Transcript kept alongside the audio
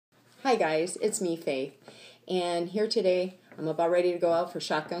Hi guys, it's me, Faith, and here today I'm about ready to go out for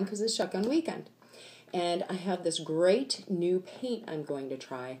shotgun because it's shotgun weekend. And I have this great new paint I'm going to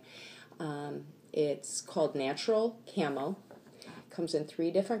try. It's called Natural Camo. It comes in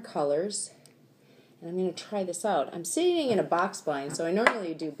 3 different colors, and I'm going to try this out. I'm sitting in a box blind, so I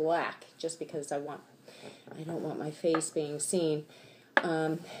normally do black just because I don't want my face being seen.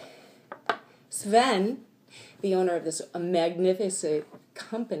 Sven, the owner of this magnificent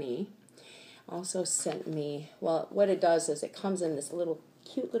company, also sent me, well, what it does is it comes in this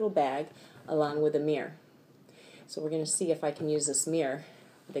cute little bag along with a mirror. So we're going to see if I can use this mirror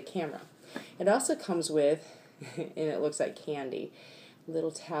with a camera. It also comes with, and it looks like candy,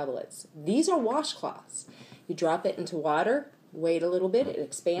 little tablets. These are washcloths. You drop it into water, wait a little bit, it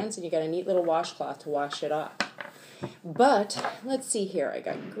expands, and you got a neat little washcloth to wash it off. But let's see here. I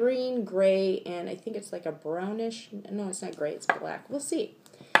got green, gray, and I think it's like a brownish. No, it's not gray. It's black. We'll see.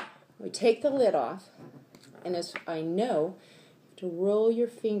 We take the lid off, and as I know, you have to roll your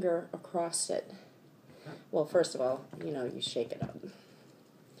finger across it. Well, first of all, you shake it up,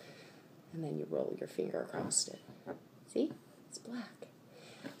 and then you roll your finger across it. See? It's black.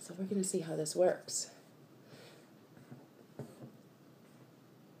 So we're going to see how this works.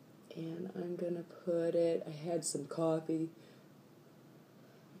 And I'm going to put it, I had some coffee,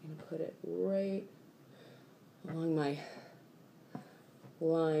 I'm going to put it right along my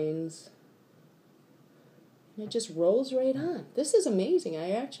lines. And it just rolls right on. This is amazing.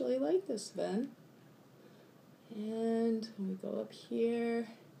 I actually like this, Ben. And we go up here.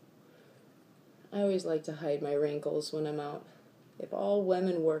 I always like to hide my wrinkles when I'm out. If all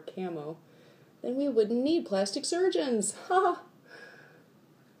women wore camo, then we wouldn't need plastic surgeons. Ha!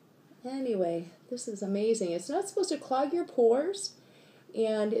 Anyway, this is amazing. It's not supposed to clog your pores,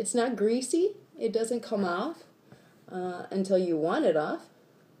 and it's not greasy. It doesn't come off until you want it off.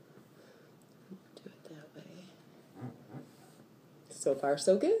 Do it that way. So far,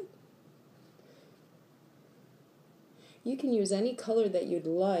 so good. You can use any color that you'd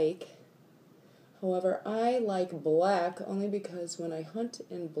like. However, I like black only because when I hunt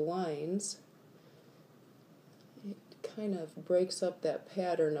in blinds, kind of breaks up that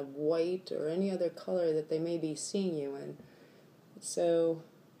pattern of white or any other color that they may be seeing you in. So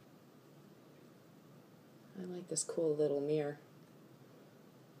I like this cool little mirror.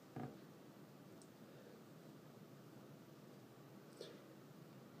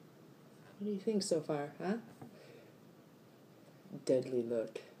 What do you think so far, huh? Deadly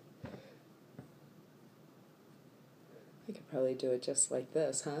look. I could probably do it just like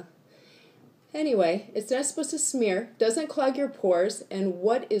this, huh? Anyway, it's not supposed to smear, doesn't clog your pores, and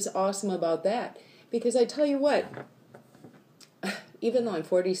what is awesome about that? Because I tell you what, even though I'm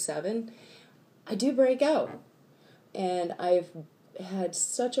 47, I do break out. And I've had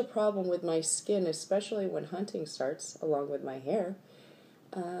such a problem with my skin, especially when hunting starts, along with my hair.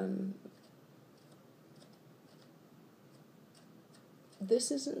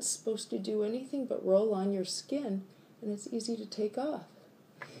 This isn't supposed to do anything but roll on your skin, and it's easy to take off.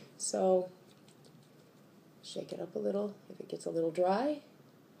 So shake it up a little. If it gets a little dry,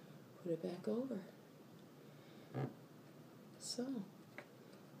 put it back over. So,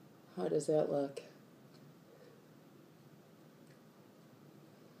 how does that look?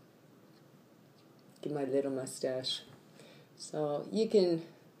 Get my little mustache. So, you can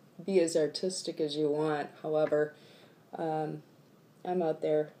be as artistic as you want. However, I'm out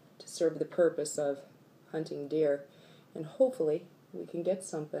there to serve the purpose of hunting deer, and hopefully we can get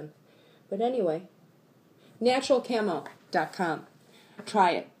something. But anyway, naturalcamo.com.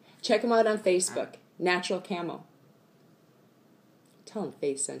 Try it. Check them out on Facebook. Natural Camo. Tell them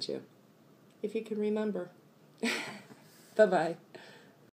Faith sent you. If you can remember. Bye-bye.